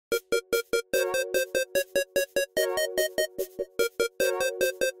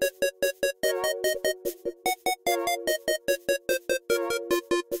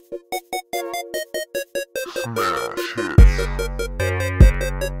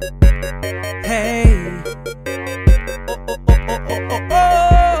Hey.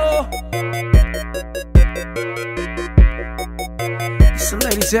 Oh. Some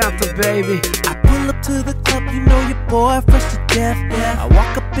ladies out there, baby. I pull up to the club, you know your boy fresh to death. I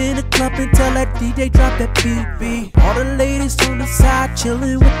walk up in the club and tell that DJ drop that beat. All the ladies on the side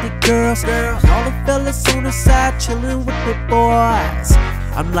chillin' with the girls. All the fellas on the side chillin' with the boys.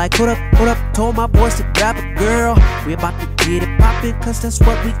 I'm like, hold up, told my boys to grab a girl. We about to get it poppin', cause that's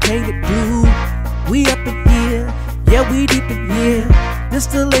what we came to do. We up in here, yeah, we deep in here. This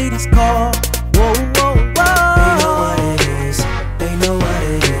the ladies' call. Whoa, whoa, whoa. They know what it is. They know what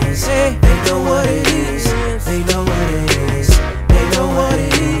it is. They know what it is. They know what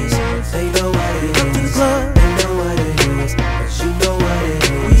it is. They know what it is. Come to the club. They know what it is. Cause you know what it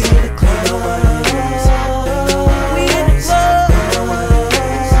is. We in the club. They know what it is. We in the club. They know what it is.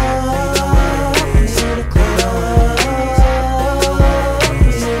 We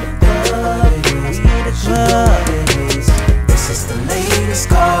in the club. We in the club. This is the latest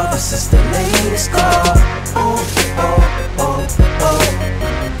call. This is the latest call.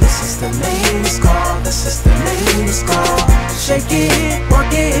 Shake it,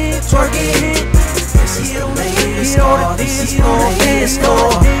 work it, twerk it. This is the latest call. This is the latest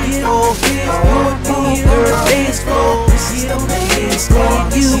call. Get on dance floor. This is the latest call.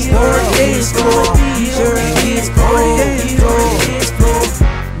 You work dance floor.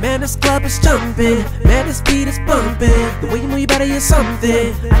 Man, this club is jumping. Man, this beat is bumping. The way you move your body is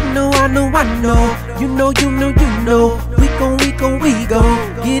something. I know. You know. We gon'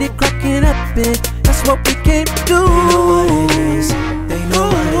 get it crackin' up and that's what we can do. They know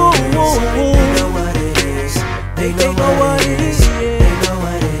what it is. They know what it is. They know what it is. They know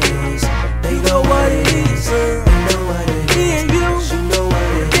what it is. They know what it is. They know what it is. Me and you know what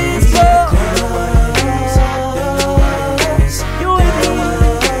it is. They know what it is. They know what it is. You and me.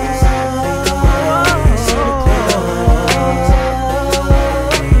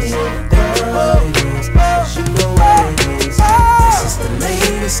 This is the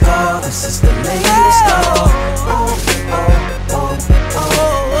latest call. This is the latest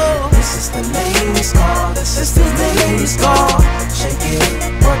call. This is the latest call. Shake it,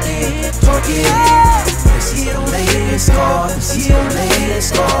 work it, twerk it. This is the latest call. This is the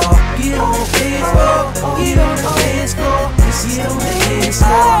latest call. Get on the dance floor. Get on the dance floor. This is the latest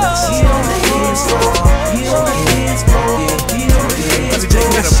call. This is the latest call. Get on the dance floor. Get on the dance floor. Just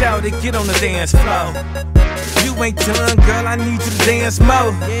gotta shout it, get on the dance floor. You ain't done, girl, I need you to dance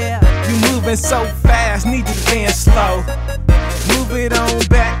more. You moving so fast, need you to dance slow. Move it on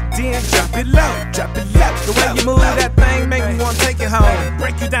back, then drop it low, drop it low. The way you move that thing make me wanna take it home.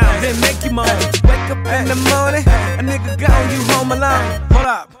 Break you down, then make you moan. Wake up in the morning, a nigga gone, you home alone. Hold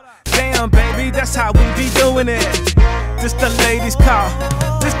up, damn baby, that's how we be doing it. This the ladies' call,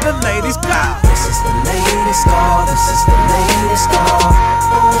 this the ladies' call. This is the latest call, this is the latest call.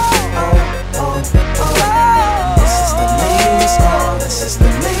 This is the latest call, this is the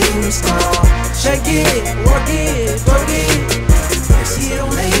latest call. Shake it, work it, twerk it. This is the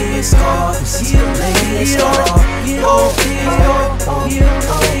latest call, this is the latest call. Get on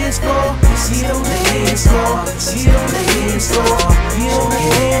dance floor, this is the latest call, this is the latest call.